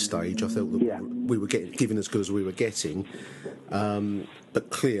way at that stage. I felt that we were giving as good as we were getting.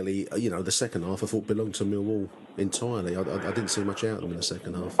 But clearly, the second half I thought belonged to Millwall entirely. I didn't see much out of them in the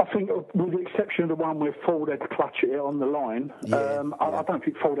second half. I think, with the exception of the one where Ford had to clutch it on the line. I don't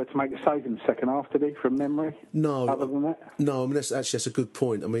think Ford had to make a save in the second half, did he, from memory? No. Other than that? No, I mean, that's a good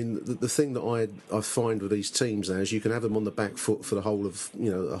point. I mean, the thing that I find with these teams now is you can have them on the back foot for the whole of,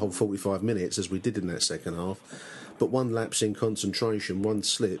 the whole 45 minutes, as we did in that second half. But one lapse in concentration, one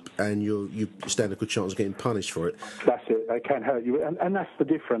slip, and you stand a good chance of getting punished for it. That's it. They can hurt you. And that's the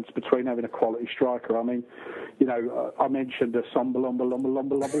difference between having a quality striker. I mean, I mentioned a Somba Lomba.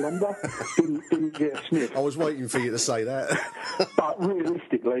 Didn't get a sniff. I was waiting for you to say that. But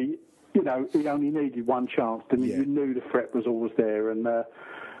realistically, he only needed one chance, didn't he? You knew the threat was always there. And I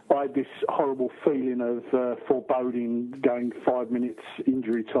had this horrible feeling of foreboding going 5 minutes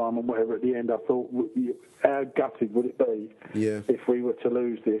injury time and whatever at the end. I thought, how gutted would it be if we were to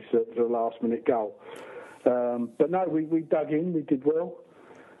lose this at the last-minute goal? But no, we dug in, we did well.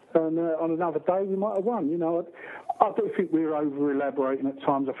 And on another day, we might have won. I don't think we're over-elaborating at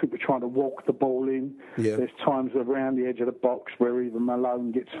times. I think we're trying to walk the ball in. Yeah. There's times around the edge of the box where either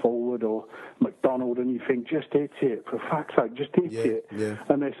Malone gets forward or McDonald, and you think, just hit it, for fuck's sake, just hit it. Yeah.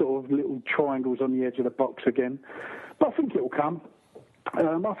 And there's sort of little triangles on the edge of the box again. But I think it'll come. I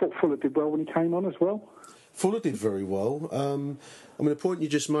thought Fuller did well when he came on as well. Fuller did very well. I mean, the point you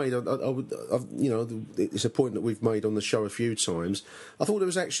just made, it's a point that we've made on the show a few times. I thought there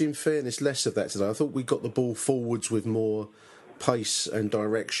was actually, in fairness, less of that today. I thought we got the ball forwards with more pace and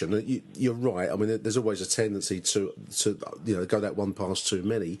direction. You're right. I mean, there's always a tendency to go that one pass too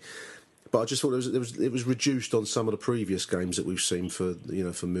many. But I just thought it was reduced on some of the previous games that we've seen for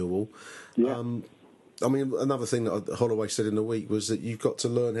Millwall. Yeah. I mean, another thing that Holloway said in the week was that you've got to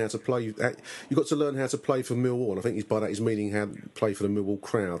learn how to play. You've got to learn how to play for Millwall, and I think by that he's meaning how to play for the Millwall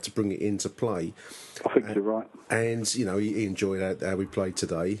crowd to bring it into play. I think you're right. And he enjoyed how we played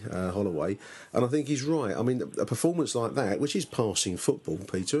today, Holloway, and I think he's right. I mean, a performance like that, which is passing football,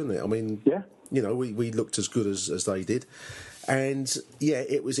 Peter, isn't it? I mean, we looked as good as they did, and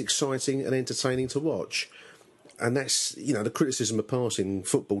it was exciting and entertaining to watch. And that's, the criticism of passing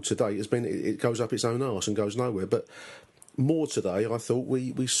football today has been it goes up its own arse and goes nowhere. But more today, I thought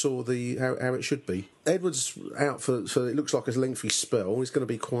we saw how it should be. Edwards out for it looks like a lengthy spell. It's going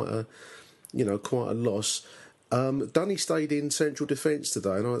to be quite a loss. Dunny stayed in central defence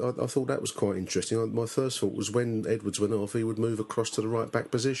today, and I thought that was quite interesting. My first thought was when Edwards went off, he would move across to the right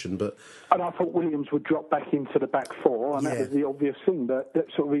back position, and I thought Williams would drop back into the back four, and that was the obvious thing. But that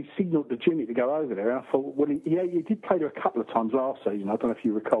sort of he signalled to Jimmy to go over there, and I thought, well, he did play there a couple of times last season. I don't know if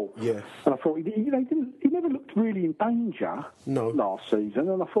you recall. Yeah. And I thought he never looked really in danger last season,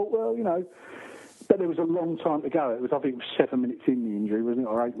 and I thought, well, but there was a long time to go. I think it was 7 minutes in the injury, wasn't it,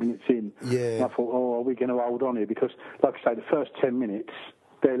 or 8 minutes in? Yeah. And I thought, are we going to hold on here? Because, like I say, the first 10 minutes,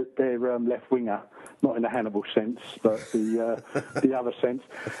 their left winger, not in the Hannibal sense, but the other sense.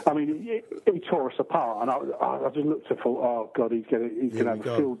 I mean, he tore us apart, and I just looked and thought, oh God, he's going to have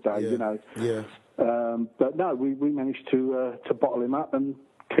a field day, Yeah. But no, we managed to bottle him up and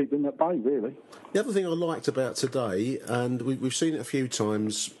keep him at bay, really. The other thing I liked about today, and we've seen it a few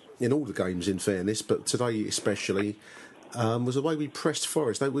times in all the games, in fairness, but today especially, was the way we pressed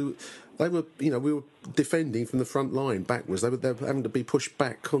Forest. We were defending from the front line backwards. They were having to be pushed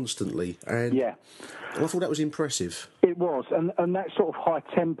back constantly, and I thought that was impressive. It was, and that sort of high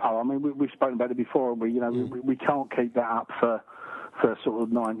tempo. I mean, we've spoken about it before. We can't keep that up for sort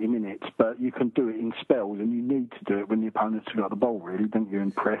of 90 minutes, but you can do it in spells, and you need to do it when the opponent's got the ball, really, don't you,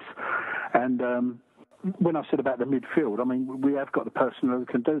 in press. And when I said about the midfield, I mean, we have got the personnel who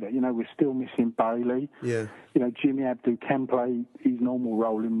can do that. We're still missing Bailey. Yeah. Jimmy Abdu can play his normal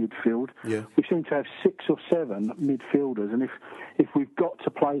role in midfield. Yeah. We seem to have 6 or 7 midfielders, and if we've got to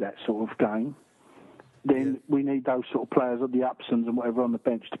play that sort of game, then we need those sort of players at the Upsons and whatever on the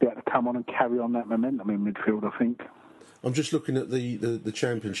bench to be able to come on and carry on that momentum in midfield, I think. I'm just looking at the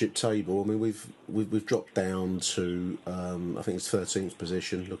Championship table. I mean, we've dropped down to I think it's 13th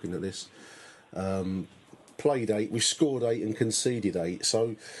position. Looking at this. Played 8, we scored 8 and conceded 8.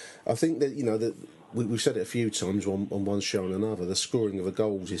 So I think that that we've said it a few times on one show and another. The scoring of the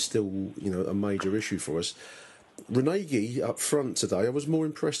goals is still a major issue for us. Renegi up front today, I was more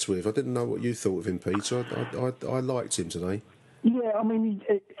impressed with. I didn't know what you thought of him, Peter. I liked him today. Yeah, I mean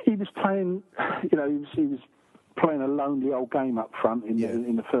he was playing. He was playing a lonely old game up front in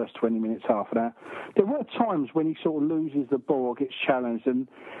the first 20 minutes, half an hour. There were times when he sort of loses the ball or gets challenged and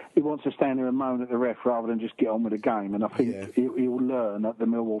he wants to stand there and moan at the ref rather than just get on with the game. And I think he'll learn that the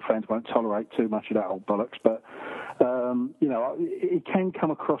Millwall fans won't tolerate too much of that old bollocks. But, he can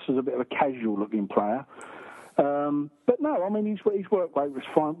come across as a bit of a casual-looking player. But no, I mean, his work rate was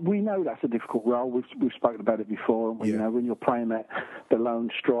fine. We know that's a difficult role. We've spoken about it before, and you know, when you're playing the lone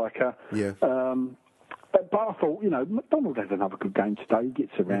striker. Yeah. But I thought, you know, McDonald had another good game today. He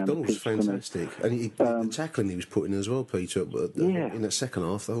gets around. McDonald was fantastic, and the tackling he was putting in as well, Peter. In that second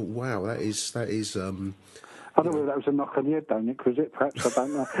half, I thought, wow, that is. I don't know whether that was a knock on the head, though, Nick, was it? Perhaps, I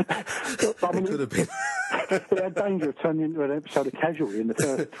don't know. I mean, it could have been. It had danger of turning into an episode of Casualty in the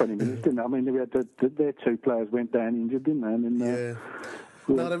first 20 minutes, didn't it? I mean, we had their two players went down injured, didn't they? And then,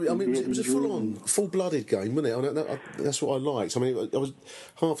 No, I mean, it was a full-blooded game, wasn't it? That's what I liked. I mean, I was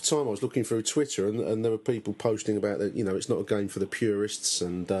half the time I was looking through Twitter, and there were people posting about that. You know, it's not a game for the purists,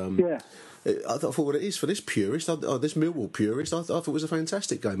 and I thought, well, it is for this purist, this Millwall purist. I thought it was a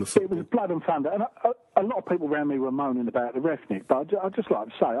fantastic game of football. It was blood and thunder, and a lot of people around me were moaning about the ref, Nick, but I'd just like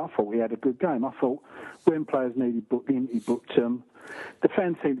to say I thought he had a good game. I thought when players needed booking, he booked them. The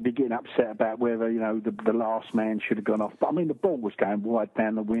fans seemed to be getting upset about whether, you know, the last man should have gone off. But, I mean, the ball was going wide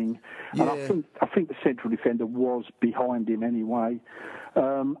down the wing. Yeah. And I think the central defender was behind him anyway.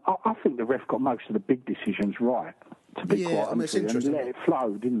 I think the ref got most of the big decisions right, to be quite honest. It's interesting. And he let it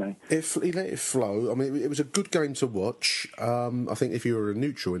flow, didn't he? He let it flow. I mean, it was a good game to watch. I think if you were a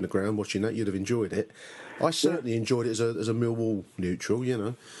neutral in the ground watching that, you'd have enjoyed it. I certainly enjoyed it as a Millwall neutral, you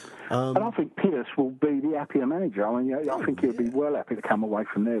know. And I think Pearce will be the happier manager. I mean, I think he'll be well happy to come away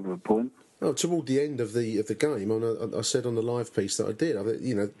from there with a point. Oh, toward the end of the game, I said on the live piece that I did,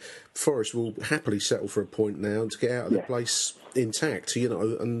 you know, Forest will happily settle for a point now to get out of the place intact, you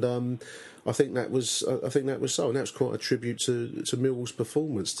know, and I think that was so, and that's quite a tribute to Millwall's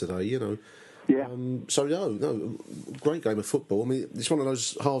performance today, you know. Yeah. So no, great game of football. I mean, it's one of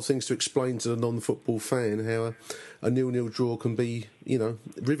those hard things to explain to the non-football fan how a 0-0 draw can be, you know,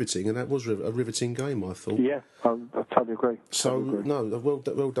 riveting, and that was a riveting game, I thought. Yeah, I totally agree.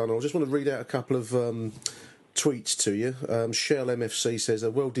 Well done. I just want to read out a couple of tweets to you. Shell MFC says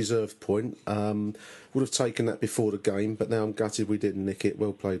a well-deserved point. Would have taken that before the game, but now I'm gutted we didn't nick it.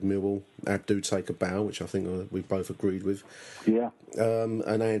 Well played, Millwall. Abdu take a bow, which I think we both agreed with. Yeah. And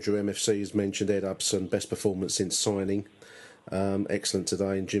Andrew MFC has mentioned Ed Upson, best performance since signing. Excellent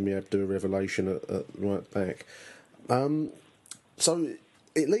today, and Jimmy Abdu, a revelation at right back. So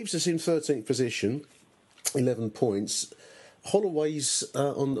it leaves us in 13th position, 11 points. Holloway's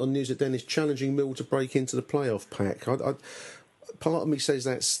on News at Dennis challenging Mill to break into the playoff pack. Part of me says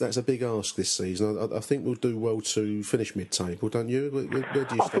that's a big ask this season. I think we'll do well to finish mid-table, don't you? Where do you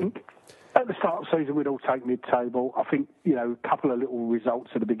stand? I think at the start of the season we'd all take mid-table. I think, you know, a couple of little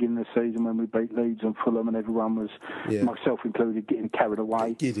results at the beginning of the season when we beat Leeds and Fulham, and everyone was, myself included, getting carried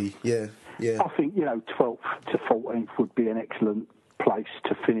away. Giddy, yeah. I think, you know, 12th to 14th would be an excellent place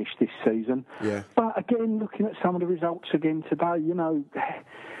to finish this season. Yeah. But again, looking at some of the results again today, you know,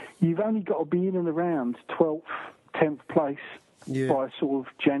 you've only got to be in and around 12th, 10th place by sort of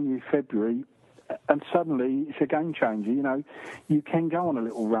January, February, and suddenly it's a game changer. You know, you can go on a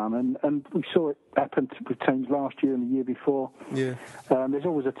little run, and we saw it happen with teams last year and the year before. Yeah. There's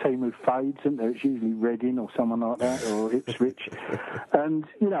always a team who fades, isn't there? It's usually Reading or someone like that, or Ipswich. And,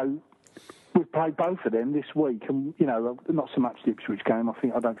 you know, we've played both of them this week, and, you know, not so much the Ipswich game.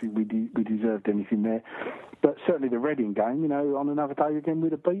 I don't think we deserved anything there. But certainly the Reading game, you know, on another day again,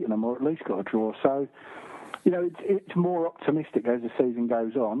 we'd have beaten them, or at least got a draw. So, you know, it's more optimistic as the season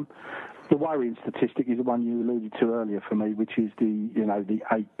goes on. The worrying statistic is the one you alluded to earlier for me, which is the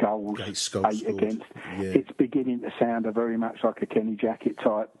 8 goals, 8 against. Yeah. It's beginning to sound a very much like a Kenny Jackett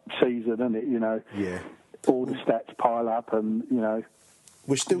type season, isn't it? You know, all the stats pile up, and, you know,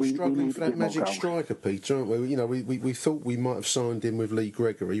 we're still struggling for that magic striker, Peter, aren't we? You know, we thought we might have signed him with Lee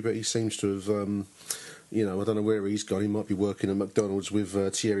Gregory, but he seems to have, you know, I don't know where he's gone. He might be working at McDonald's with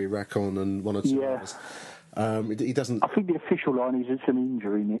Thierry Racon and one or two others. He doesn't. I think the official line is it's an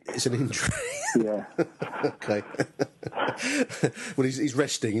injury, Nick. It's an injury. Yeah. Okay. Well, he's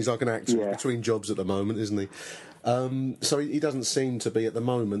resting. He's like an actor between jobs at the moment, isn't he? So he doesn't seem to be at the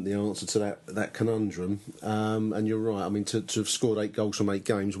moment the answer to that conundrum. And you're right. I mean, to have scored 8 goals from 8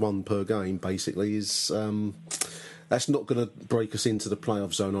 games, 1 per game, basically, is that's not going to break us into the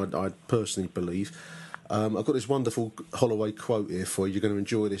playoff zone. I personally believe. I've got this wonderful Holloway quote here for you. You're going to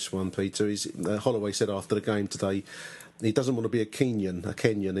enjoy this one, Peter. Holloway said after the game today, he doesn't want to be a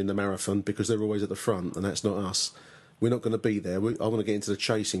Kenyan in the marathon because they're always at the front, and that's not us. We're not going to be there. I want to get into the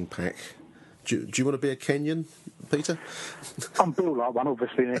chasing pack. Do you want to be a Kenyan, Peter? I'm built like one,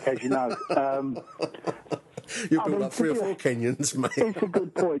 obviously, Nick, as you know. You'll build up 3 or 4 Kenyans, mate. It's a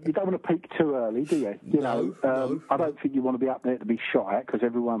good point. You don't want to peak too early, do you? No. I don't think you want to be up there to be shot at, because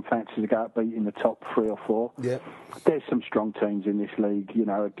everyone fancies to go up beating the top 3 or 4. Yeah. There's some strong teams in this league.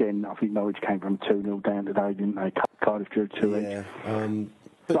 Again, I think Norwich came from 2-0 down today, didn't they? Cardiff drew 2 each.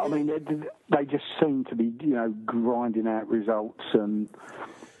 But I mean, they just seem to be, grinding out results. And,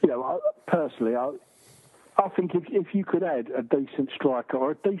 personally, I think if you could add a decent striker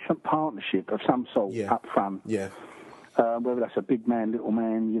or a decent partnership of some sort up front, whether that's a big man, little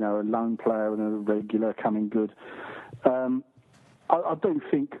man, a lone player and a regular coming good, I do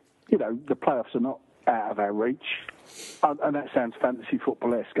think, the playoffs are not out of our reach. And that sounds fantasy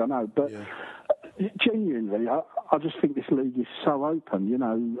football-esque, I know, but genuinely, I just think this league is so open,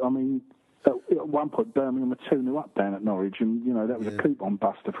 I mean, at one point Birmingham were 2-0 up down at Norwich, and that was a coupon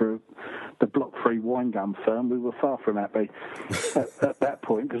buster for the Block 3 wine gum firm. We were far from happy at that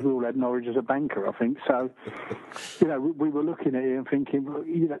point, because we all had Norwich as a banker, I think. So, we were looking at it and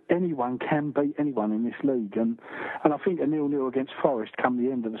thinking, anyone can beat anyone in this league, and I think a 0-0 against Forest come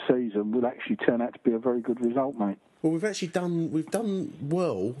the end of the season will actually turn out to be a very good result, mate. Well, we've done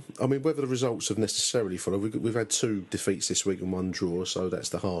well. I mean, whether the results have necessarily followed, we've had 2 defeats this week and 1 draw, so that's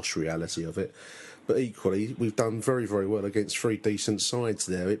the harsh reality of it. But equally, we've done very, very well against 3 decent sides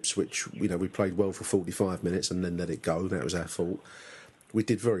there. Ipswich, we played well for 45 minutes and then let it go. That was our fault. We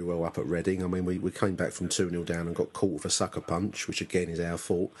did very well up at Reading. I mean, we came back from 2-0 down and got caught with a sucker punch, which again is our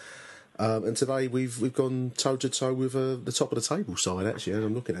fault. And today we've gone toe to toe with the top of the table side. Actually, and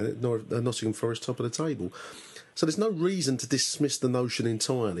I'm looking at it, Nottingham Forest top of the table. So there's no reason to dismiss the notion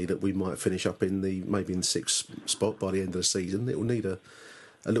entirely that we might finish up maybe in the 6th spot by the end of the season. It will need a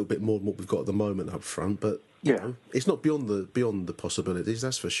little bit more than what we've got at the moment up front, but it's not beyond the possibilities,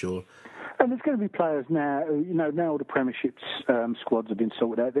 that's for sure. And there's going to be players now, now all the Premiership squads have been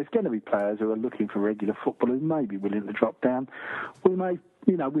sorted out. There's going to be players who are looking for regular football who may be willing to drop down. We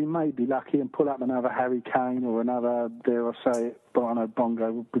may be lucky and pull up another Harry Kane or another, dare I say it, Bono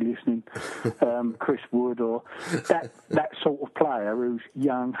Bongo will be listening, Chris Wood, or that sort of player who's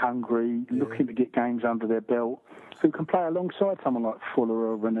young, hungry, looking to get games under their belt, who can play alongside someone like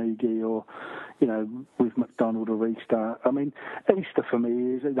Fuller or Renegi or, with McDonald or Easter. I mean, Easter for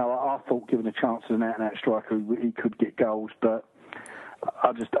me is, I thought given a chance as an out-and-out striker, he could get goals, but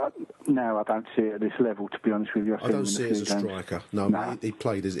now I don't see it at this level, to be honest with you. I don't see it as a striker. No. He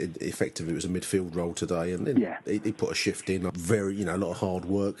played as effectively as a midfield role today, and he put a shift in. Very, a lot of hard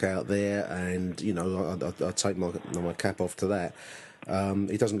work out there, and I take my cap off to that.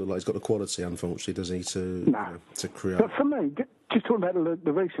 He doesn't look like he's got the quality, unfortunately, does he, to create. But for me, just talking about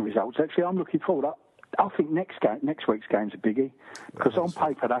the recent results, actually, I'm looking forward. I think next week's game's a biggie, because on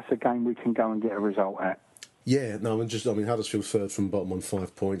paper that's a game we can go and get a result at. Yeah, no, Huddersfield third from bottom on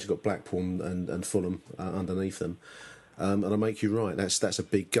 5 points. You've got Blackpool and Fulham underneath them. And I make you right, that's a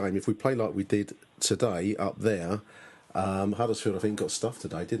big game. If we play like we did today up there, Huddersfield, I think, got stuffed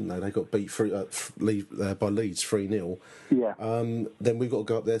today, didn't they? They got beat by Leeds 3-0. Yeah. Then we've got to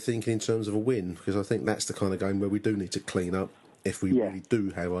go up there thinking in terms of a win, because I think that's the kind of game where we do need to clean up if we really do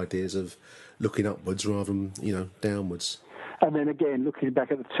have ideas of looking upwards rather than, downwards. And then again, looking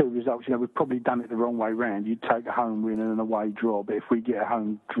back at the 2 results, we've probably done it the wrong way round. You'd take a home win and an away draw, but if we get a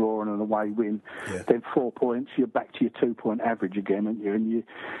home draw and an away win, then 4 points, you're back to your 2-point average again, aren't you?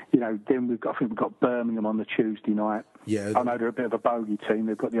 And then we've got Birmingham on the Tuesday night. Yeah, I know they're a bit of a bogey team.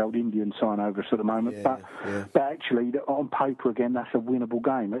 They've got the old Indian sign over us at the moment, but actually, on paper again, that's a winnable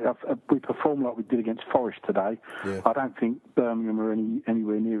game. If we perform like we did against Forest today, I don't think Birmingham are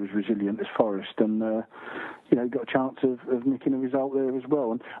anywhere near as resilient as Forest, and got a chance of nicking a result there as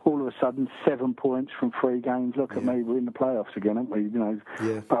well. And all of a sudden, 7 points from 3 games. Look at me, we're in the playoffs again, aren't we?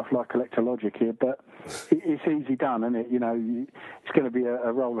 Butterfly collector logic here, but it's easy done, isn't it? It's going to be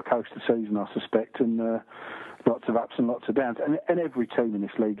a roller coaster season, I suspect, and lots of ups and lots of downs. And every team in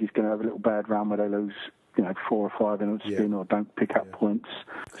this league is going to have a little bad run where they lose 4 or 5 in a spin or don't pick up points.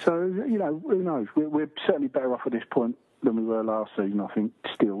 So, who knows? We're certainly better off at this point than we were last season, I think,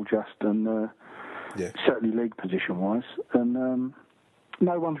 still just, and certainly league position-wise. And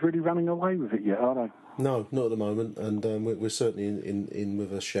no one's really running away with it yet, are they? No, not at the moment, and we're certainly in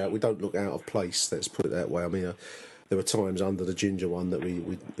with a shout. We don't look out of place, let's put it that way. I mean, there were times under the Ginger one that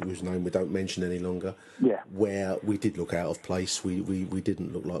whose name we don't mention any longer, where we did look out of place. We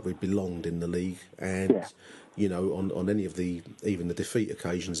didn't look like we belonged in the league, and on any of even the defeat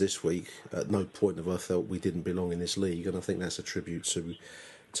occasions this week, at no point have I felt we didn't belong in this league, and I think that's a tribute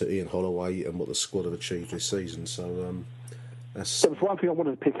to Ian Holloway and what the squad have achieved this season. So there was one thing I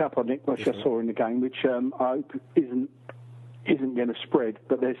wanted to pick up on, Nick, which I saw in the game, which I hope isn't isn't going to spread,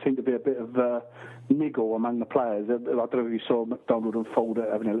 but there seemed to be a bit of niggle among the players. I don't know if you saw McDonald and Ford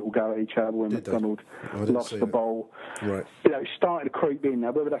having a little go at each other when McDonald lost the ball. Right. It's starting to creep in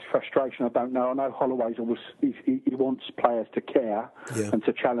now. Whether that's frustration, I don't know. I know Holloway's always he wants players to care and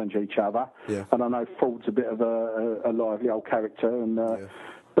to challenge each other. Yeah. And I know Ford's a bit of a lively old character, and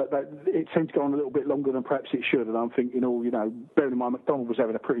but it seemed to go on a little bit longer than perhaps it should. And I'm thinking, bearing in mind McDonald was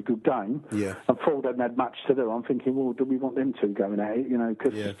having a pretty good game, and Ford hadn't had much to do. I'm thinking, well, do we want them two going at it?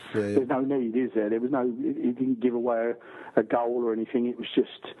 Because there's no need, is there? There was no. He didn't give away a goal or anything. It was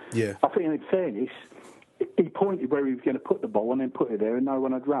just. Yeah. I think, in fairness, he pointed where he was going to put the ball and then put it there, and no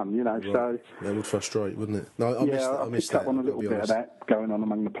one had run. Right. So that would frustrate, wouldn't it? No, I missed picked up that. on a little bit of that going on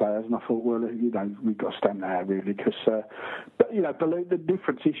among the players, and I thought, well, we've got to stamp that out really, because. But the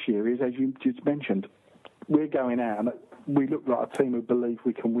difference this year is, as you just mentioned, we're going out and we look like a team who believe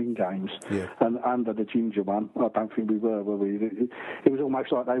we can win games. Yeah. And under the Ginger one, I don't think we were we? It was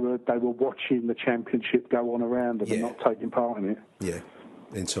almost like they were watching the championship go on around them and not taking part in it. Yeah,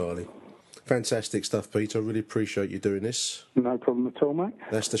 entirely. Fantastic stuff, Peter. I really appreciate you doing this. No problem at all, mate.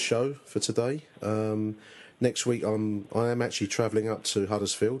 That's the show for today. Next week, I am actually travelling up to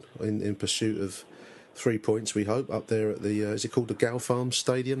Huddersfield in pursuit of 3 points, we hope, up there at the... is it called the Gal Farm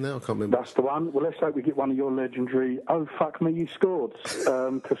Stadium now? I can't remember. That's the one. Well, let's hope we get one of your legendary, oh, fuck me, you scored,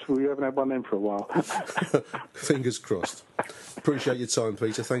 because we haven't had one then for a while. Fingers crossed. Appreciate your time,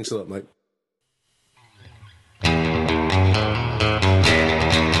 Peter. Thanks a lot, mate.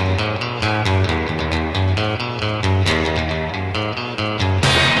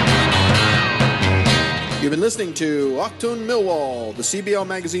 You've been listening to Achtung Millwall, the CBL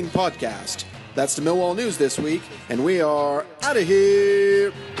Magazine podcast. That's the Millwall news this week, and we are out of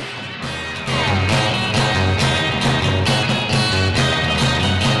here.